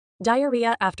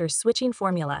Diarrhea after switching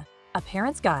formula, a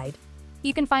parent's guide.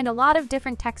 You can find a lot of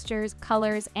different textures,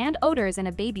 colors, and odors in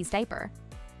a baby's diaper.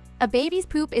 A baby's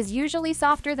poop is usually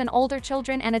softer than older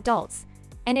children and adults,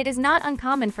 and it is not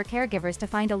uncommon for caregivers to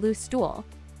find a loose stool.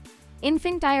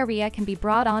 Infant diarrhea can be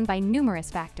brought on by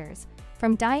numerous factors,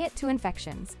 from diet to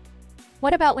infections.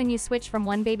 What about when you switch from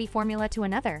one baby formula to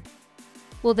another?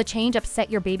 Will the change upset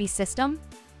your baby's system?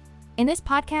 In this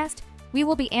podcast, we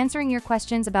will be answering your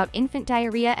questions about infant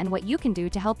diarrhea and what you can do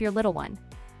to help your little one.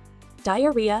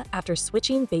 Diarrhea after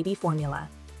switching baby formula.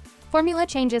 Formula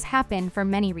changes happen for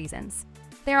many reasons.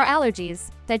 There are allergies,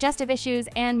 digestive issues,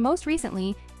 and most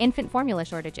recently, infant formula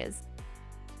shortages.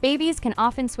 Babies can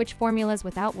often switch formulas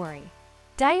without worry.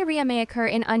 Diarrhea may occur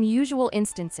in unusual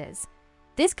instances.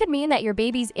 This could mean that your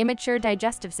baby's immature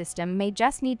digestive system may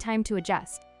just need time to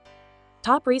adjust.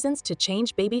 Top reasons to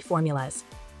change baby formulas.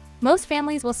 Most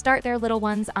families will start their little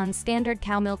ones on standard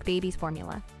cow milk baby's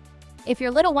formula. If your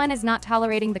little one is not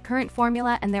tolerating the current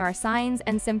formula and there are signs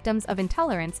and symptoms of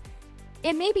intolerance,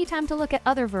 it may be time to look at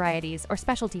other varieties or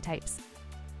specialty types.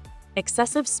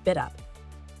 Excessive spit up.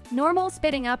 Normal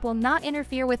spitting up will not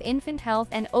interfere with infant health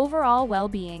and overall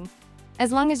well-being.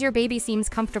 As long as your baby seems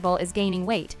comfortable is gaining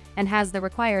weight and has the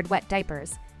required wet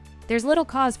diapers, there's little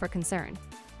cause for concern.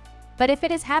 But if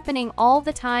it is happening all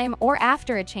the time or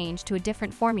after a change to a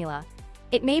different formula,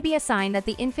 it may be a sign that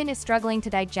the infant is struggling to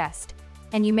digest,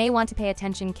 and you may want to pay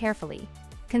attention carefully.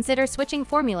 Consider switching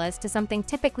formulas to something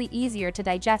typically easier to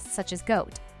digest, such as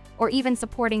goat, or even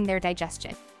supporting their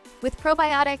digestion with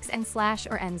probiotics and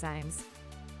or enzymes.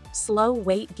 Slow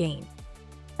weight gain.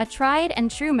 A tried and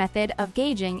true method of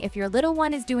gauging if your little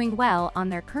one is doing well on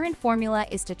their current formula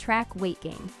is to track weight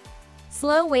gain.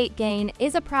 Slow weight gain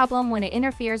is a problem when it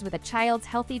interferes with a child's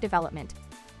healthy development,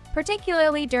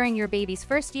 particularly during your baby's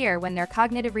first year when their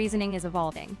cognitive reasoning is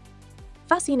evolving.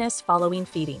 Fussiness following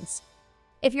feedings.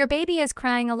 If your baby is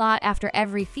crying a lot after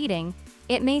every feeding,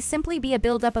 it may simply be a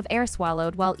buildup of air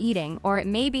swallowed while eating, or it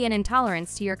may be an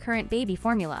intolerance to your current baby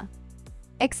formula.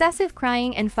 Excessive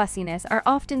crying and fussiness are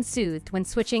often soothed when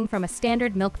switching from a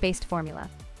standard milk-based formula.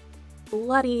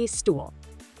 Bloody stool.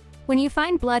 When you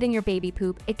find blood in your baby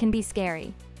poop, it can be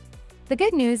scary. The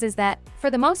good news is that, for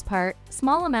the most part,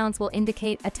 small amounts will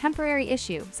indicate a temporary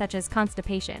issue, such as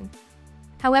constipation.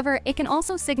 However, it can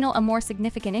also signal a more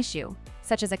significant issue,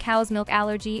 such as a cow's milk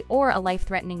allergy or a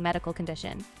life-threatening medical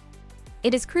condition.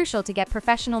 It is crucial to get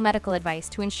professional medical advice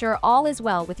to ensure all is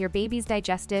well with your baby's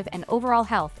digestive and overall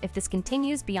health if this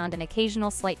continues beyond an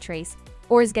occasional slight trace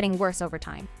or is getting worse over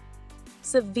time.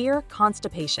 Severe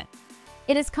constipation.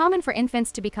 It is common for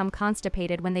infants to become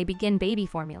constipated when they begin baby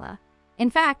formula. In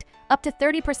fact, up to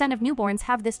 30% of newborns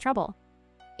have this trouble.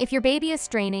 If your baby is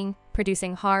straining,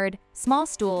 producing hard, small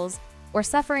stools, or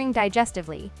suffering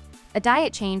digestively, a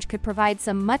diet change could provide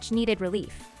some much-needed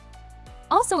relief.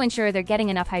 Also ensure they're getting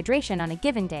enough hydration on a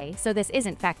given day so this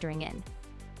isn't factoring in.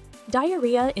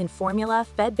 Diarrhea in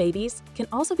formula-fed babies can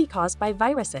also be caused by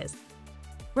viruses.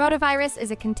 Rotavirus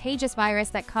is a contagious virus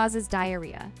that causes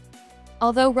diarrhea.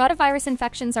 Although rotavirus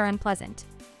infections are unpleasant,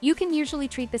 you can usually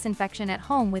treat this infection at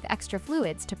home with extra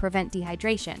fluids to prevent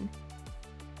dehydration.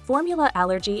 Formula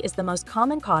allergy is the most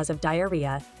common cause of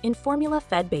diarrhea in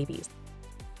formula-fed babies.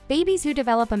 Babies who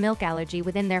develop a milk allergy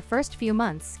within their first few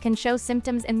months can show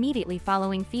symptoms immediately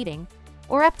following feeding,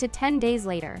 or up to 10 days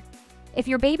later. If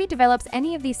your baby develops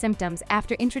any of these symptoms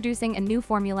after introducing a new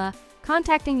formula,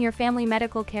 contacting your family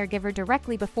medical caregiver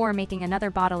directly before making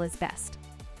another bottle is best.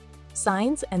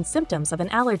 Signs and symptoms of an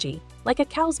allergy, like a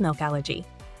cow's milk allergy.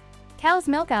 Cow's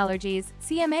milk allergies,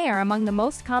 CMA, are among the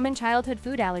most common childhood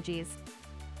food allergies.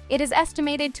 It is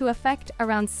estimated to affect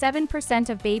around 7%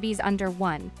 of babies under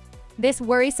 1. This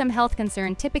worrisome health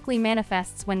concern typically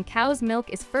manifests when cow's milk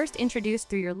is first introduced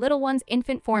through your little one's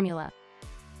infant formula.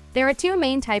 There are two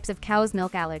main types of cow's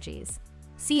milk allergies.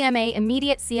 CMA,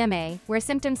 immediate CMA, where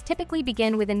symptoms typically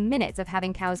begin within minutes of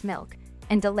having cow's milk,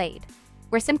 and delayed,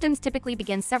 where symptoms typically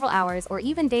begin several hours or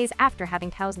even days after having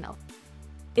cow's milk.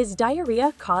 Is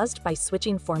diarrhea caused by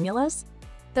switching formulas?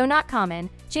 Though not common,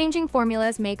 changing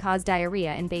formulas may cause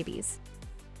diarrhea in babies.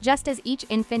 Just as each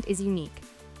infant is unique,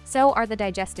 so are the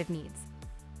digestive needs.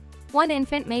 One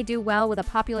infant may do well with a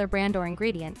popular brand or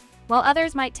ingredient, while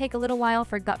others might take a little while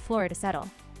for gut flora to settle.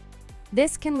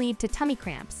 This can lead to tummy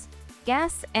cramps,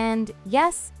 gas, and,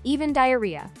 yes, even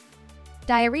diarrhea.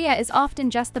 Diarrhea is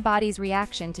often just the body's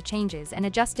reaction to changes and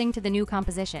adjusting to the new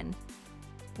composition.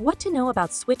 What to know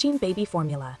about switching baby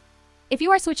formula? If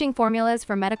you are switching formulas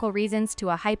for medical reasons to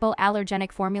a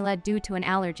hypoallergenic formula due to an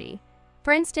allergy,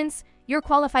 for instance, your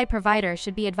qualified provider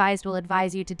will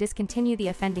advise you to discontinue the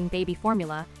offending baby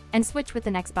formula and switch with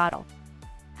the next bottle.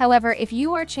 However, if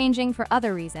you are changing for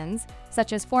other reasons,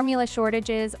 such as formula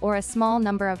shortages or a small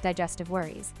number of digestive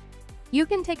worries, you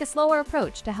can take a slower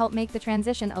approach to help make the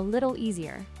transition a little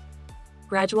easier.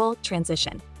 Gradual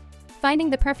transition. Finding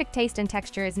the perfect taste and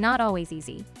texture is not always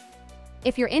easy.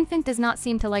 If your infant does not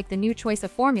seem to like the new choice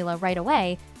of formula right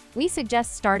away, we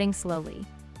suggest starting slowly.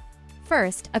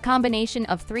 First, a combination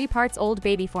of 3 parts old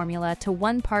baby formula to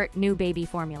 1 part new baby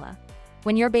formula.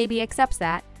 When your baby accepts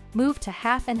that, move to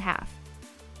half and half.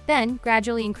 Then,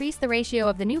 gradually increase the ratio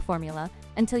of the new formula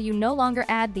until you no longer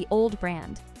add the old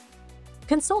brand.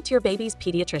 Consult your baby's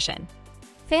pediatrician.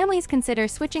 Families consider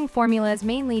switching formulas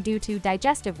mainly due to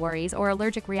digestive worries or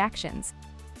allergic reactions.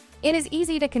 It is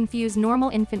easy to confuse normal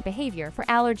infant behavior for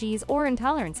allergies or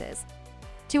intolerances.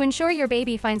 To ensure your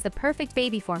baby finds the perfect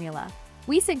baby formula,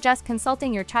 we suggest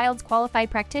consulting your child's qualified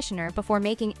practitioner before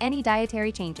making any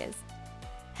dietary changes.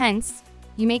 Hence,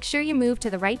 you make sure you move to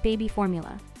the right baby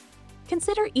formula.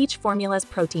 Consider each formula's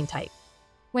protein type.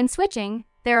 When switching,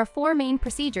 there are 4 main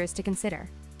procedures to consider.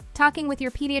 Talking with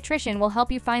your pediatrician will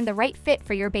help you find the right fit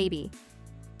for your baby.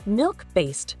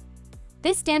 Milk-based.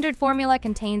 This standard formula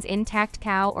contains intact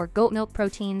cow or goat milk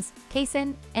proteins,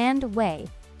 casein, and whey.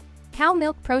 Cow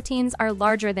milk proteins are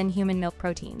larger than human milk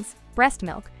proteins, breast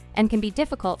milk, and can be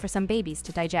difficult for some babies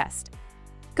to digest.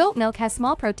 Goat milk has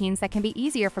small proteins that can be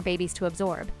easier for babies to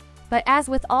absorb, but as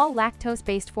with all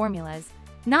lactose-based formulas,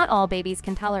 not all babies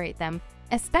can tolerate them,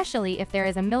 especially if there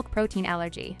is a milk protein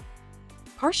allergy.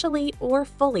 Partially or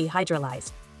fully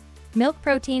hydrolyzed. Milk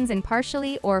proteins in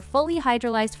partially or fully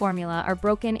hydrolyzed formula are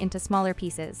broken into smaller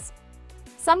pieces.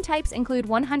 Some types include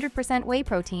 100% whey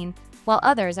protein, while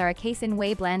others are a casein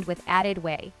whey blend with added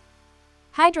whey.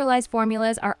 Hydrolyzed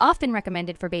formulas are often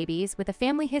recommended for babies with a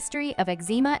family history of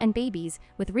eczema and babies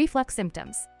with reflux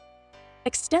symptoms.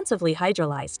 Extensively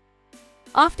hydrolyzed.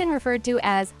 Often referred to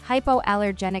as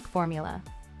hypoallergenic formula.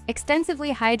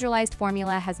 Extensively hydrolyzed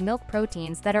formula has milk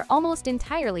proteins that are almost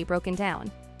entirely broken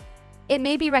down. It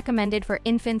may be recommended for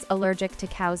infants allergic to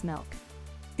cow's milk.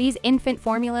 These infant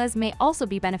formulas may also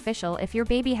be beneficial if your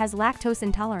baby has lactose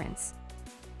intolerance.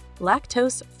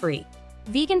 Lactose-free.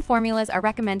 Vegan formulas are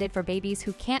recommended for babies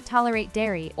who can't tolerate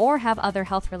dairy or have other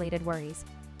health-related worries.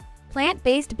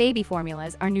 Plant-based baby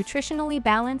formulas are nutritionally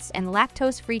balanced and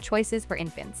lactose-free choices for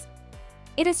infants.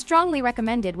 It is strongly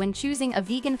recommended when choosing a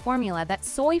vegan formula that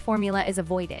soy formula is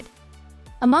avoided.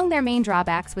 Among their main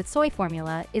drawbacks with soy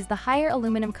formula is the higher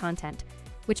aluminum content,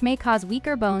 which may cause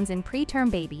weaker bones in preterm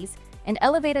babies, and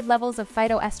elevated levels of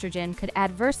phytoestrogen could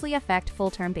adversely affect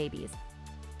full-term babies.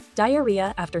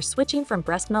 Diarrhea after switching from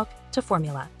breast milk to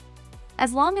formula.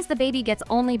 As long as the baby gets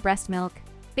only breast milk,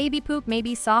 baby poop may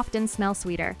be soft and smell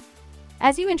sweeter.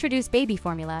 As you introduce baby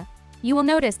formula, you will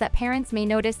notice that parents may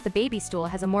notice the baby stool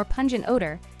has a more pungent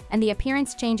odor and the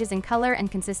appearance changes in color and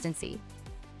consistency.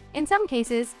 In some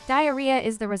cases, diarrhea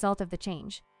is the result of the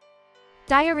change.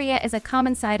 Diarrhea is a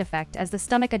common side effect as the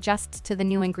stomach adjusts to the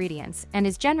new ingredients and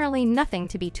is generally nothing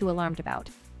to be too alarmed about.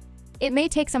 It may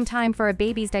take some time for a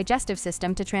baby's digestive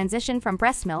system to transition from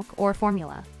breast milk or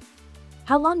formula.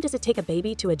 How long does it take a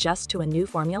baby to adjust to a new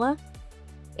formula?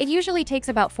 It usually takes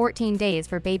about 14 days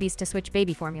for babies to switch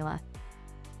baby formula.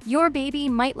 Your baby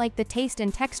might like the taste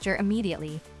and texture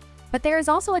immediately, but there is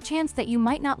also a chance that you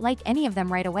might not like any of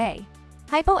them right away.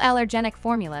 Hypoallergenic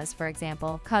formulas, for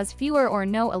example, cause fewer or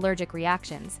no allergic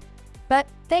reactions, but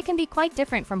they can be quite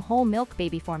different from whole milk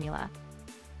baby formula.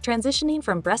 Transitioning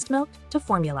from breast milk to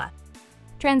formula.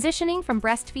 Transitioning from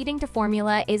breastfeeding to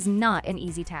formula is not an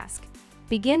easy task.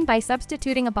 Begin by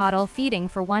substituting a bottle feeding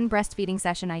for one breastfeeding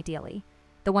session ideally,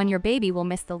 the one your baby will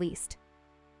miss the least.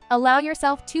 Allow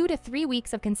yourself 2 to 3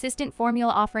 weeks of consistent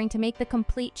formula offering to make the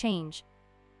complete change.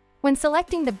 When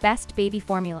selecting the best baby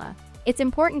formula, it's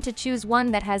important to choose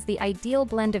one that has the ideal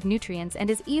blend of nutrients and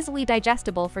is easily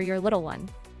digestible for your little one.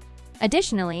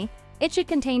 Additionally, it should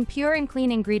contain pure and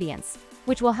clean ingredients,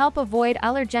 which will help avoid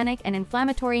allergenic and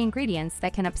inflammatory ingredients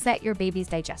that can upset your baby's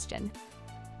digestion.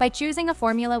 By choosing a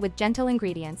formula with gentle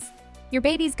ingredients, your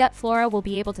baby's gut flora will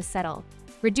be able to settle,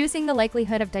 reducing the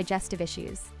likelihood of digestive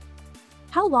issues.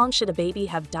 How long should a baby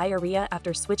have diarrhea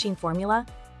after switching formula?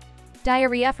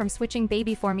 Diarrhea from switching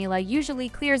baby formula usually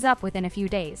clears up within a few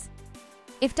days.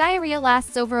 If diarrhea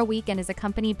lasts over a week and is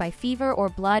accompanied by fever or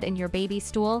blood in your baby's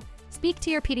stool, speak to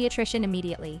your pediatrician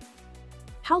immediately.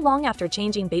 How long after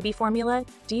changing baby formula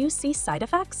do you see side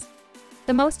effects?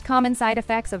 The most common side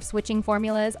effects of switching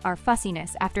formulas are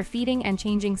fussiness after feeding and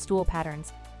changing stool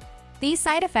patterns. These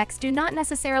side effects do not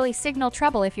necessarily signal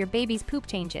trouble if your baby's poop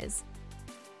changes.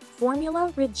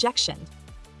 Formula rejection.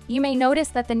 You may notice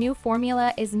that the new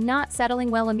formula is not settling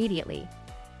well immediately.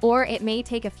 or it may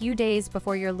take a few days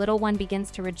before your little one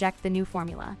begins to reject the new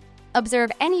formula.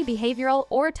 Observe any behavioral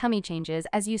or tummy changes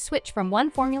as you switch from one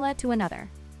formula to another.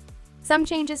 Some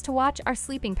changes to watch are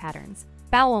sleeping patterns,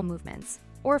 bowel movements,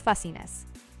 or fussiness.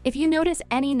 If you notice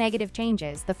any negative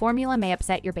changes, the formula may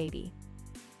upset your baby.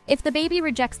 If the baby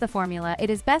rejects the formula, it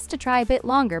is best to try a bit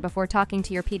longer before talking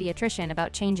to your pediatrician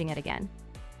about changing it again.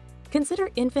 Consider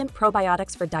infant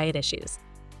probiotics for diet issues.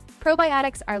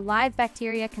 Probiotics are live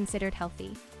bacteria considered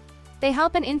healthy. They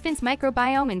help an infant's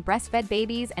microbiome in breastfed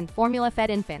babies and formula-fed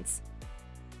infants.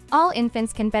 All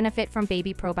infants can benefit from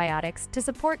baby probiotics to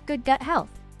support good gut health.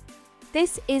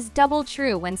 This is double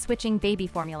true when switching baby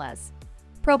formulas.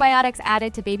 Probiotics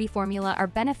added to baby formula are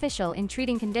beneficial in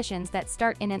treating conditions that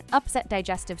start in an upset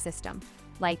digestive system,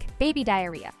 like baby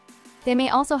diarrhea. They may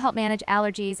also help manage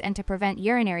allergies and to prevent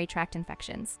urinary tract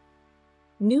infections.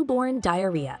 Newborn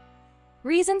diarrhea.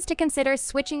 Reasons to consider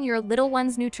switching your little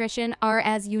one's nutrition are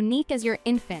as unique as your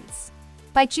infant's.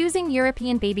 By choosing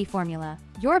European baby formula,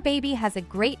 your baby has a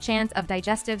great chance of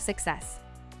digestive success.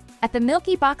 At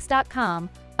themilkybox.com,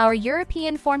 our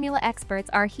European formula experts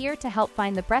are here to help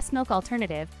find the breast milk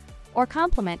alternative or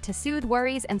complement to soothe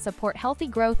worries and support healthy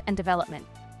growth and development.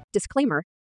 Disclaimer: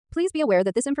 please be aware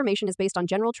that this information is based on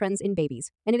general trends in babies,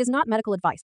 and it is not medical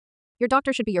advice. Your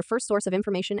doctor should be your first source of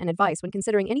information and advice when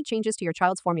considering any changes to your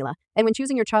child's formula and when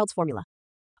choosing your child's formula.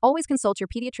 Always consult your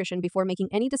pediatrician before making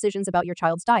any decisions about your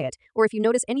child's diet or if you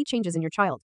notice any changes in your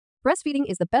child. Breastfeeding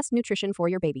is the best nutrition for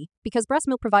your baby because breast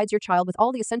milk provides your child with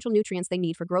all the essential nutrients they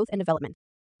need for growth and development.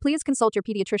 Please consult your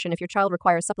pediatrician if your child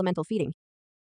requires supplemental feeding.